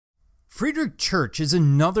Friedrich Church is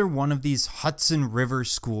another one of these Hudson River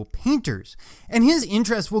School painters, and his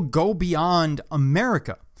interest will go beyond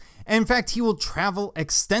America. In fact, he will travel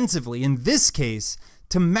extensively, in this case,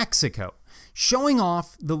 to Mexico, showing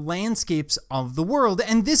off the landscapes of the world.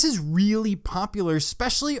 And this is really popular,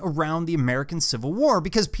 especially around the American Civil War,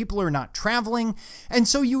 because people are not traveling. And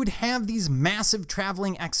so you would have these massive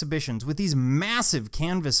traveling exhibitions with these massive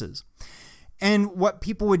canvases. And what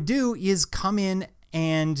people would do is come in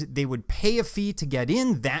and they would pay a fee to get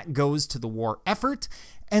in. That goes to the war effort.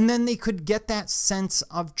 And then they could get that sense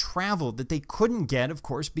of travel that they couldn't get, of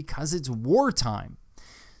course, because it's wartime.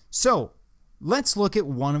 So let's look at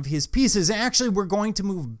one of his pieces. Actually, we're going to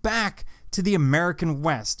move back to the American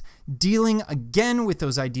West, dealing again with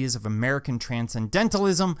those ideas of American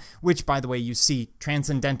transcendentalism, which, by the way, you see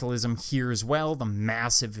transcendentalism here as well, the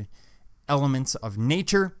massive elements of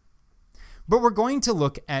nature. But we're going to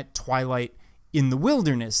look at Twilight in the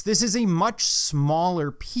Wilderness. This is a much smaller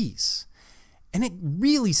piece, and it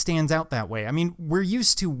really stands out that way. I mean, we're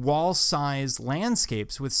used to wall-sized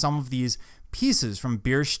landscapes with some of these pieces from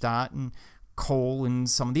Bierstadt and Cole and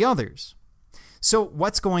some of the others. So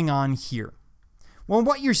what's going on here? Well,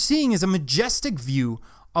 what you're seeing is a majestic view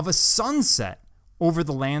of a sunset over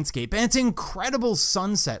the landscape, and it's an incredible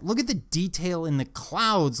sunset. Look at the detail in the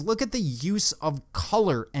clouds. Look at the use of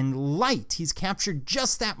color and light. He's captured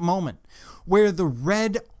just that moment where the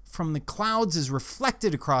red from the clouds is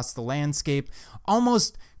reflected across the landscape,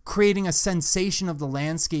 almost creating a sensation of the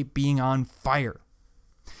landscape being on fire.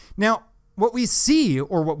 Now, what we see,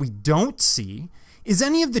 or what we don't see, is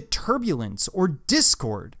any of the turbulence or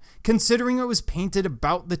discord, considering it was painted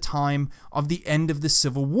about the time of the end of the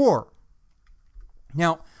Civil War.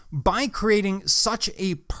 Now, by creating such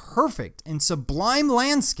a perfect and sublime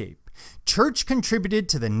landscape, Church contributed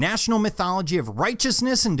to the national mythology of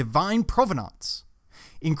righteousness and divine provenance,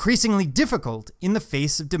 increasingly difficult in the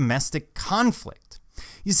face of domestic conflict.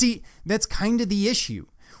 You see, that's kind of the issue.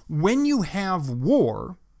 When you have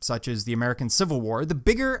war, such as the American Civil War, the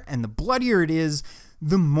bigger and the bloodier it is,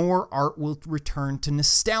 the more art will return to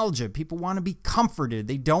nostalgia. People want to be comforted.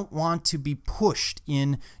 They don't want to be pushed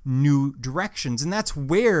in new directions. And that's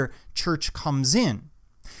where Church comes in.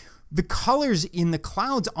 The colors in the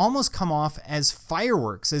clouds almost come off as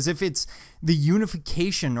fireworks, as if it's the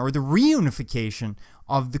unification or the reunification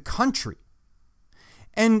of the country.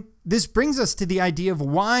 And this brings us to the idea of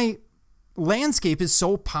why landscape is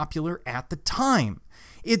so popular at the time.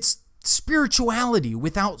 It's spirituality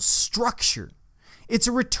without structure. It's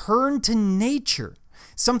a return to nature,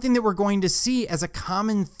 something that we're going to see as a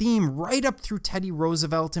common theme right up through Teddy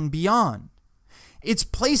Roosevelt and beyond. It's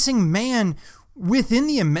placing man within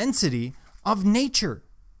the immensity of nature,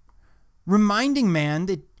 reminding man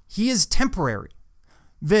that he is temporary,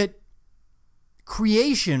 that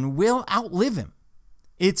creation will outlive him.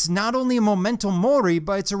 It's not only a memento mori,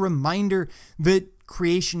 but it's a reminder that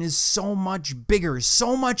creation is so much bigger,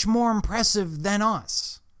 so much more impressive than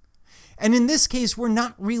us. And in this case, we're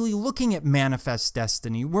not really looking at manifest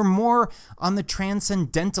destiny. We're more on the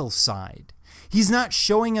transcendental side. He's not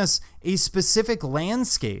showing us a specific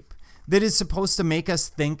landscape that is supposed to make us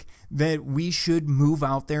think that we should move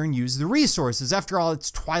out there and use the resources. After all,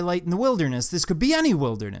 it's Twilight in the Wilderness. This could be any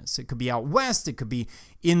wilderness. It could be out west. It could be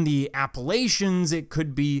in the Appalachians. It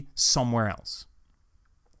could be somewhere else.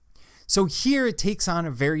 So here it takes on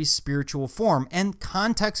a very spiritual form, and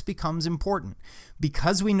context becomes important.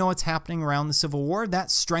 Because we know what's happening around the Civil War,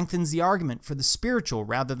 that strengthens the argument for the spiritual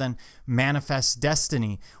rather than manifest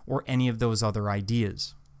destiny or any of those other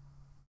ideas.